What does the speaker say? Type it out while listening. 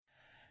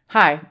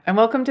Hi, and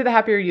welcome to the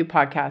Happier You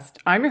podcast.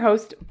 I'm your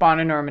host,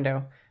 Bonna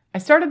Normando. I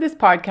started this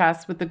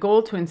podcast with the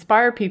goal to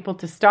inspire people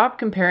to stop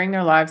comparing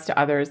their lives to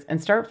others and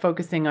start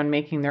focusing on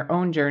making their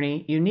own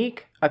journey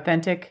unique,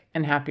 authentic,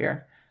 and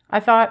happier.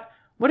 I thought,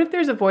 what if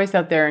there's a voice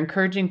out there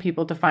encouraging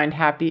people to find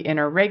happy in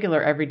our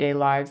regular everyday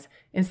lives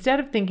instead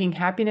of thinking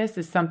happiness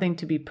is something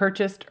to be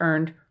purchased,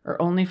 earned,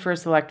 or only for a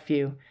select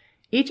few?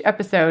 Each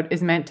episode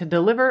is meant to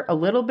deliver a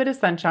little bit of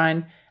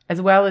sunshine as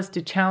well as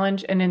to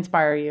challenge and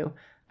inspire you.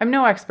 I'm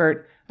no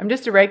expert. I'm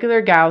just a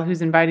regular gal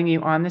who's inviting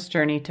you on this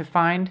journey to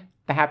find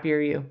the happier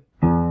you.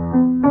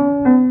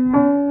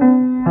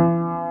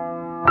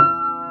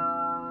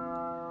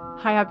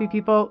 Hi, happy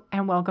people,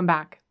 and welcome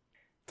back.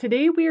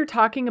 Today we are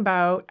talking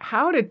about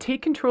how to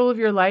take control of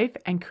your life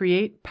and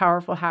create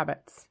powerful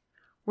habits.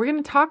 We're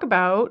going to talk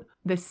about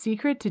the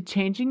secret to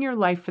changing your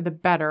life for the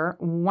better,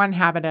 one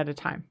habit at a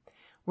time.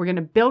 We're going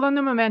to build on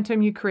the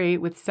momentum you create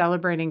with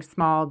celebrating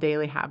small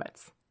daily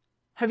habits.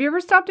 Have you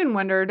ever stopped and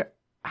wondered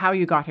how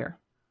you got here?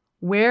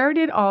 Where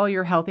did all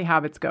your healthy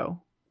habits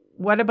go?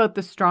 What about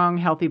the strong,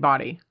 healthy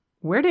body?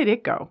 Where did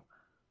it go?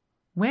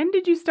 When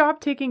did you stop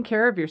taking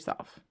care of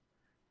yourself?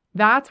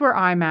 That's where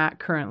I'm at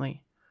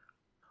currently.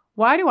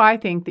 Why do I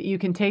think that you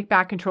can take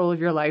back control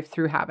of your life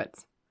through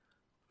habits?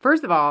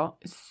 First of all,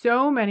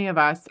 so many of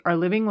us are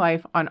living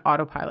life on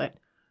autopilot.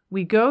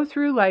 We go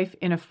through life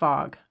in a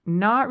fog,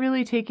 not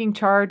really taking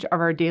charge of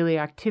our daily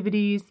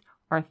activities,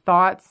 our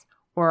thoughts,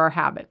 or our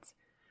habits.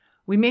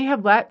 We may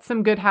have let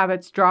some good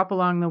habits drop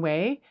along the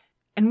way,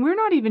 and we're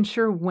not even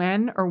sure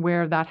when or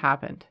where that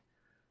happened.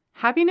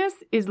 Happiness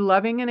is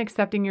loving and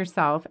accepting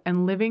yourself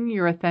and living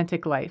your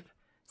authentic life.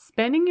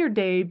 Spending your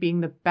day being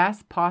the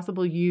best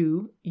possible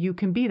you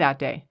can be that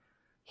day.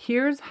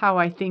 Here's how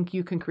I think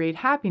you can create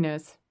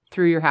happiness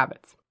through your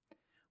habits.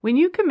 When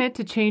you commit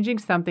to changing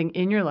something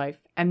in your life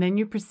and then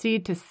you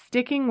proceed to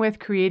sticking with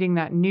creating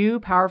that new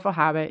powerful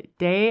habit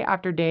day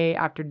after day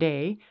after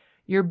day,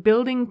 you're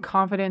building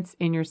confidence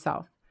in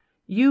yourself.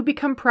 You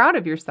become proud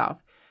of yourself.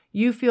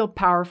 You feel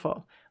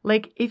powerful.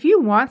 Like if you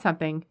want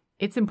something,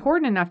 it's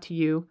important enough to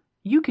you,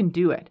 you can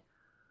do it.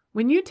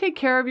 When you take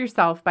care of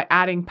yourself by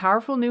adding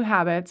powerful new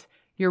habits,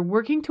 you're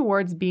working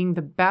towards being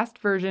the best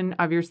version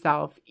of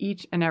yourself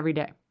each and every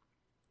day.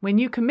 When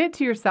you commit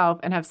to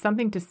yourself and have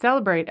something to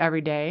celebrate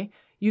every day,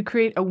 you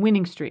create a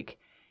winning streak.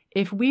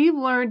 If we've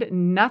learned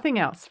nothing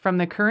else from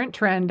the current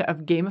trend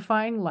of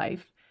gamifying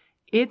life,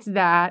 it's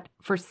that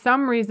for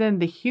some reason,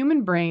 the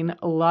human brain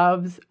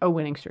loves a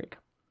winning streak.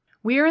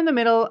 We are in the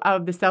middle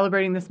of the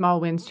Celebrating the Small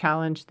Wins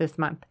Challenge this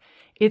month.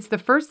 It's the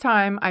first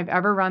time I've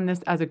ever run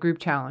this as a group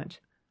challenge.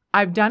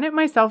 I've done it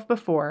myself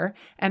before,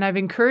 and I've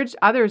encouraged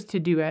others to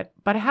do it,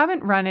 but I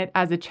haven't run it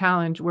as a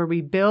challenge where we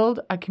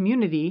build a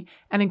community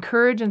and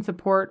encourage and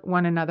support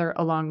one another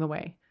along the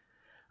way.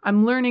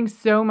 I'm learning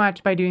so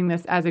much by doing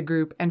this as a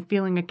group and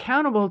feeling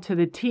accountable to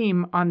the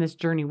team on this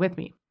journey with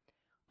me.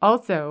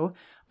 Also,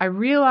 I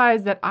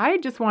realize that I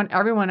just want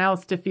everyone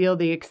else to feel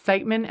the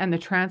excitement and the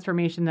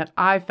transformation that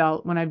I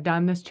felt when I've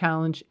done this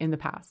challenge in the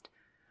past.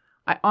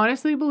 I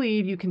honestly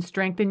believe you can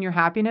strengthen your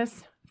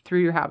happiness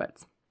through your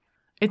habits.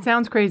 It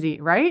sounds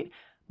crazy, right?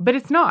 But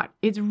it's not.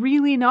 It's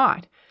really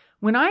not.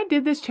 When I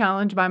did this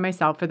challenge by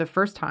myself for the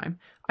first time,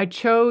 I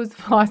chose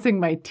flossing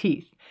my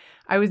teeth.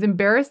 I was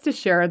embarrassed to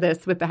share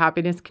this with the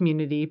happiness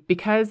community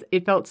because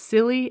it felt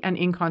silly and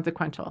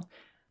inconsequential.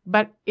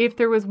 But if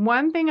there was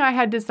one thing I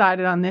had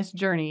decided on this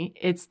journey,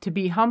 it's to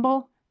be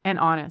humble and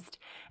honest.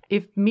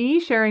 If me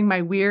sharing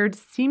my weird,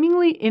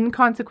 seemingly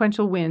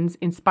inconsequential wins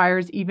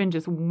inspires even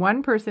just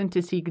one person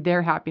to seek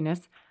their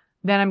happiness,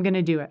 then I'm going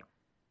to do it.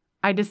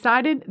 I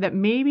decided that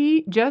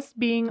maybe just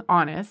being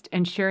honest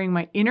and sharing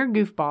my inner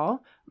goofball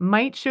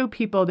might show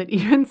people that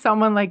even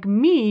someone like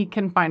me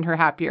can find her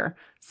happier,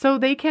 so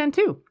they can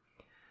too.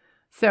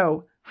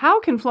 So, how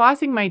can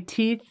flossing my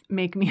teeth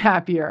make me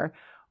happier?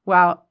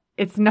 Well,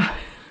 it's not...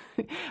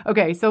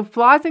 Okay, so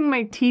flossing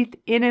my teeth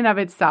in and of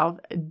itself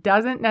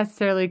doesn't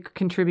necessarily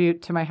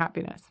contribute to my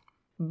happiness.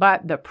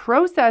 But the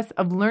process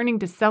of learning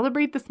to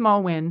celebrate the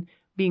small win,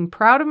 being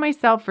proud of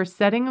myself for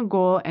setting a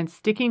goal and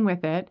sticking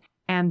with it,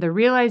 and the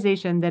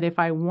realization that if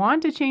I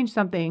want to change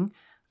something,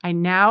 I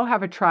now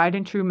have a tried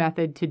and true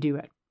method to do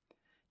it.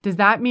 Does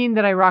that mean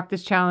that I rock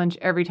this challenge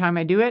every time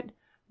I do it?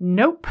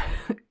 Nope,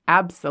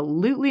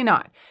 absolutely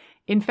not.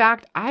 In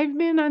fact, I've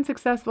been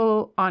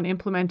unsuccessful on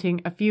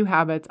implementing a few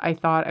habits I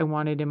thought I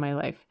wanted in my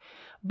life.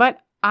 But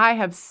I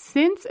have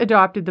since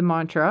adopted the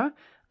mantra,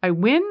 I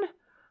win,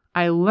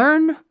 I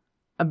learn,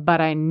 but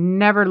I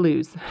never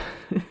lose.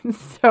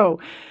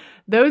 So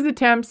those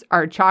attempts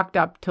are chalked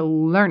up to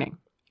learning.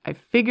 I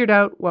figured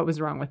out what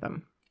was wrong with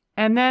them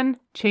and then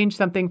changed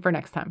something for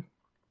next time.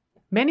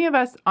 Many of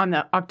us on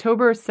the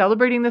October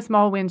Celebrating the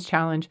Small Wins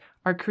Challenge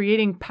are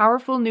creating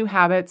powerful new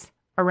habits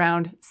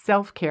around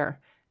self-care.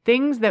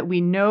 Things that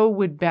we know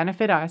would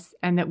benefit us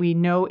and that we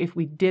know if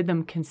we did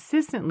them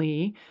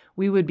consistently,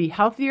 we would be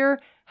healthier,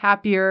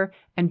 happier,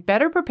 and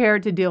better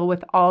prepared to deal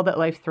with all that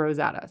life throws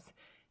at us.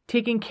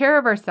 Taking care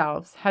of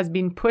ourselves has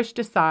been pushed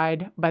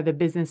aside by the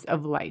business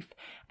of life,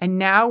 And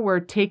now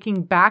we're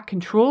taking back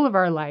control of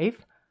our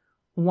life,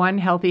 one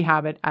healthy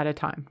habit at a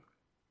time.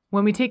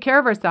 When we take care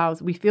of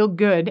ourselves, we feel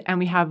good and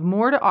we have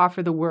more to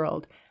offer the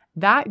world.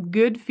 That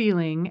good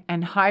feeling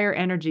and higher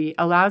energy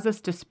allows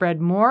us to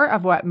spread more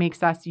of what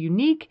makes us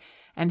unique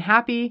and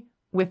happy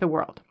with the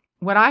world.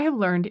 What I have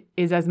learned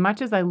is as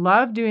much as I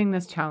love doing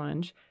this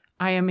challenge,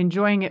 I am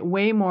enjoying it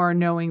way more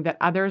knowing that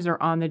others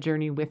are on the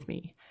journey with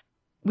me.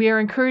 We are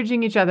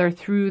encouraging each other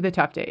through the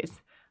tough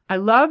days. I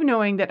love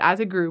knowing that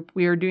as a group,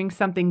 we are doing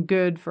something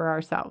good for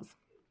ourselves.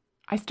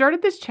 I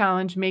started this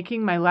challenge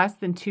making my less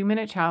than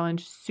 2-minute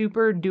challenge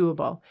super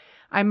doable.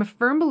 I'm a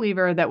firm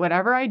believer that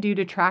whatever I do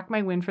to track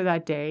my win for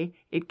that day,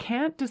 it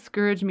can't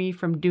discourage me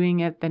from doing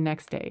it the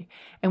next day.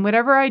 And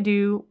whatever I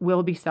do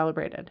will be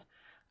celebrated.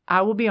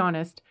 I will be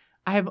honest,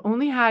 I have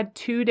only had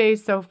 2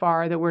 days so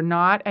far that were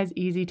not as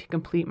easy to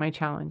complete my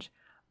challenge.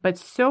 But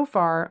so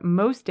far,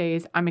 most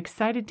days, I'm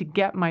excited to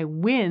get my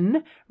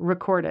win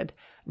recorded.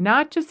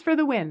 Not just for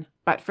the win,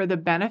 but for the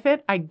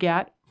benefit I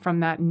get from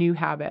that new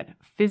habit,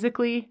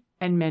 physically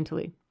and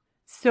mentally.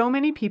 So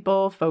many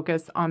people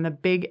focus on the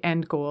big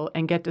end goal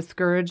and get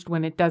discouraged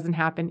when it doesn't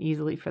happen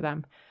easily for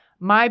them.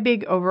 My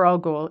big overall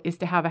goal is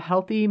to have a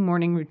healthy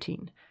morning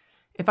routine.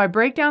 If I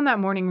break down that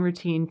morning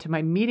routine to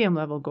my medium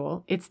level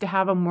goal, it's to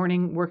have a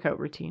morning workout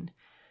routine.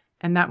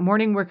 And that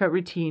morning workout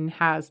routine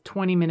has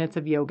 20 minutes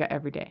of yoga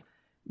every day.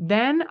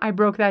 Then I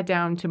broke that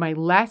down to my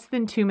less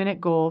than 2-minute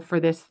goal for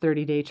this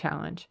 30-day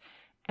challenge.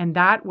 And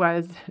that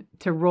was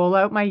to roll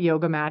out my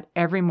yoga mat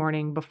every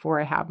morning before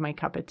I have my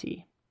cup of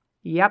tea.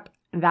 Yep,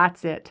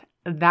 that's it.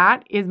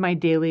 That is my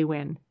daily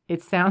win.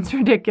 It sounds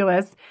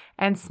ridiculous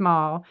and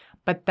small,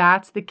 but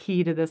that's the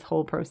key to this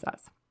whole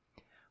process.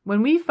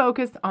 When we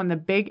focus on the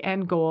big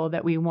end goal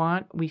that we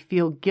want, we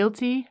feel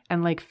guilty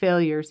and like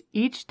failures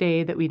each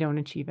day that we don't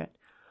achieve it.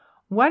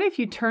 What if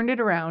you turned it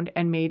around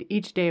and made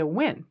each day a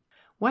win?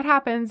 What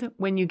happens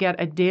when you get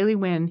a daily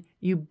win?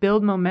 You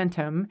build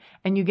momentum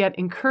and you get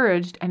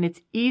encouraged, and it's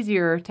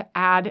easier to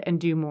add and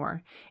do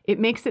more. It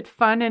makes it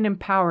fun and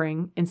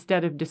empowering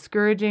instead of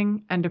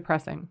discouraging and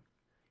depressing.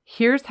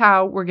 Here's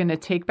how we're going to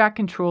take back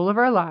control of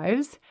our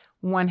lives,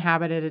 one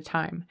habit at a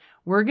time.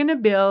 We're going to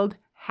build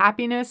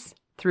happiness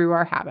through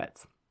our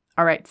habits.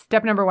 All right,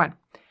 step number 1.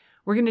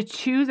 We're going to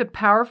choose a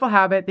powerful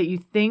habit that you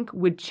think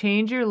would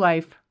change your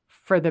life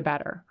for the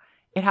better.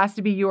 It has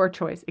to be your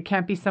choice. It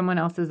can't be someone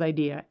else's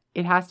idea.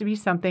 It has to be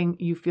something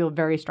you feel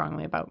very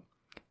strongly about.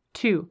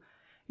 2,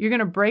 you're going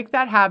to break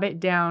that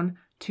habit down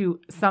to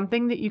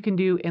something that you can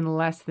do in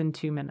less than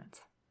 2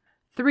 minutes.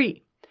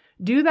 3,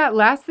 do that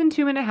less than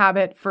 2-minute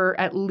habit for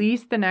at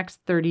least the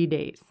next 30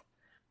 days.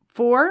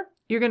 4,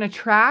 you're going to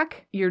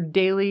track your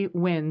daily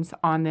wins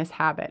on this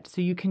habit.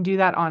 So you can do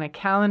that on a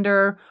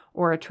calendar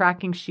or a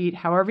tracking sheet,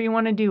 however you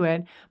want to do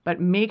it,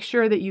 but make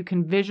sure that you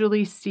can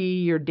visually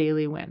see your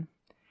daily win.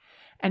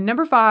 And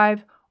number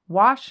 5,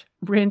 wash,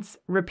 rinse,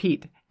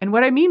 repeat. And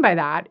what I mean by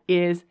that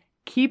is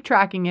keep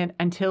tracking it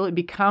until it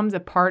becomes a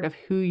part of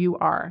who you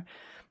are.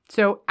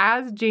 So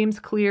as James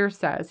Clear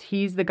says,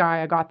 he's the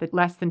guy I got the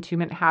less than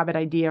 2-minute habit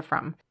idea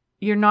from.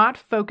 You're not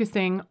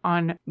focusing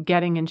on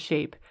getting in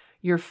shape.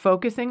 You're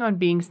focusing on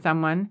being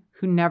someone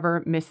who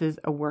never misses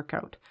a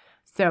workout.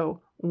 So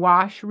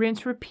wash,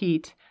 rinse,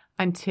 repeat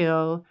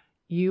until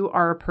you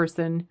are a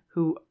person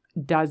who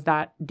does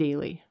that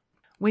daily.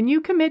 When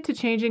you commit to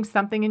changing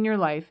something in your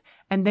life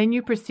and then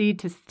you proceed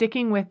to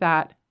sticking with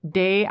that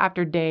day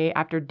after day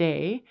after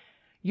day,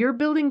 you're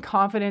building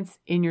confidence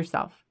in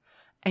yourself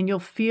and you'll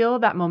feel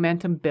that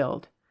momentum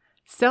build.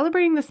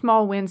 Celebrating the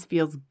small wins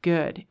feels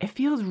good. It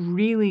feels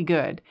really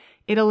good.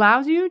 It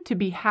allows you to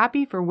be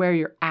happy for where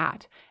you're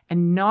at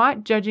and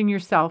not judging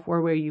yourself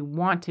or where you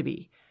want to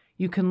be.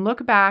 You can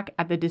look back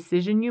at the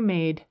decision you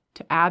made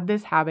to add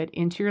this habit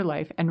into your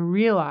life and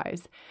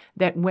realize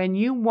that when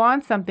you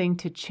want something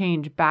to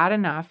change bad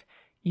enough,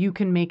 you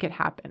can make it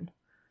happen.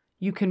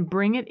 You can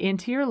bring it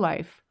into your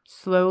life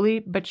slowly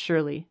but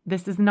surely.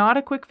 This is not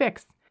a quick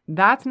fix.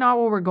 That's not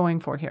what we're going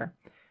for here.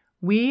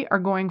 We are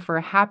going for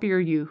a happier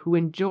you who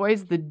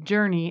enjoys the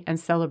journey and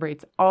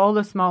celebrates all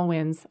the small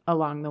wins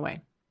along the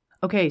way.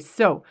 Okay,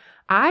 so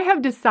I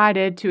have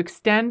decided to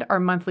extend our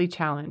monthly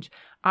challenge.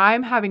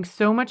 I'm having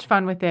so much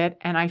fun with it,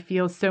 and I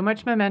feel so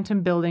much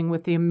momentum building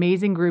with the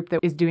amazing group that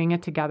is doing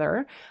it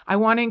together. I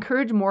want to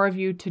encourage more of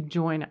you to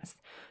join us.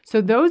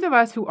 So those of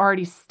us who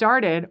already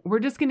started, we're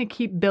just going to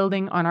keep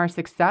building on our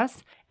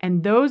success.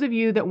 And those of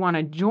you that want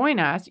to join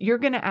us, you're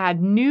going to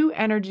add new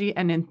energy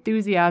and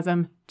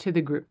enthusiasm to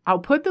the group. I'll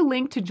put the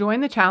link to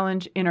join the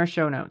challenge in our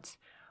show notes.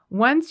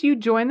 Once you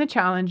join the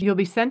challenge, you'll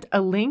be sent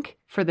a link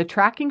for the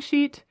tracking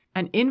sheet,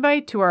 an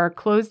invite to our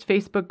closed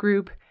Facebook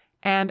group,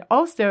 and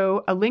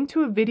also a link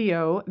to a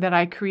video that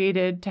I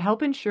created to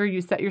help ensure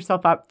you set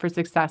yourself up for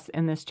success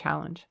in this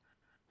challenge.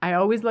 I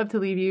always love to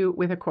leave you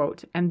with a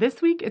quote, and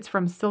this week it's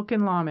from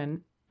Silken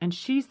Laumann, and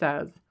she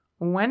says,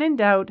 "When in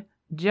doubt,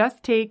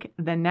 just take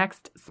the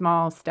next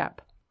small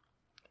step."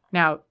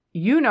 Now,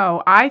 you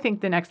know, I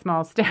think the next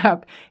small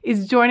step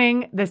is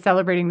joining the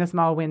Celebrating the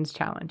Small Wins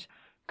Challenge.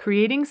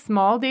 Creating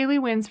small daily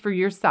wins for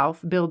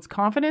yourself builds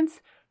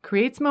confidence,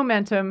 creates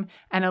momentum,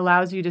 and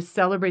allows you to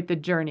celebrate the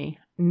journey,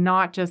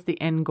 not just the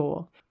end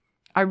goal.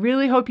 I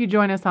really hope you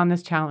join us on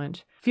this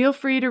challenge. Feel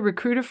free to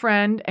recruit a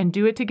friend and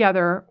do it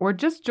together, or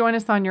just join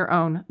us on your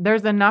own.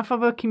 There's enough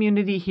of a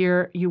community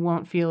here, you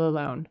won't feel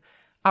alone.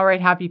 All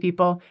right, happy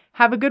people,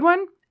 have a good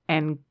one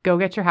and go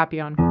get your happy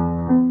on.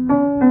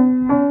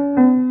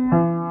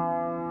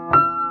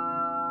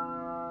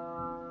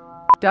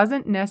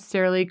 Doesn't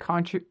necessarily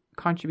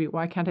contribute.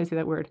 Why can't I say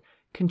that word?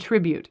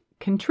 Contribute.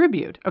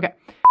 Okay.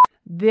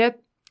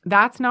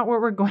 That's not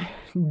what we're going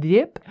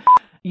to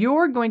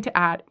You're going to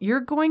add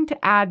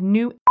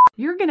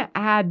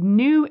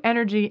new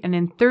energy and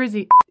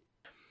enthusiasm.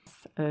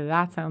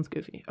 That sounds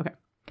goofy. Okay.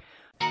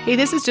 Hey,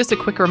 this is just a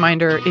quick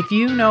reminder. If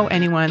you know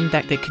anyone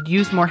that could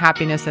use more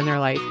happiness in their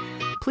life,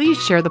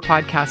 please share the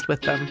podcast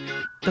with them.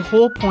 The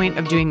whole point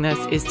of doing this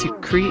is to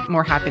create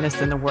more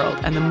happiness in the world.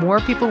 And the more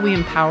people we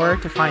empower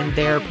to find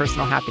their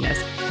personal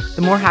happiness,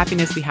 the more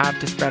happiness we have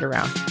to spread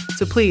around.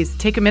 So please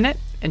take a minute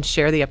and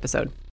share the episode.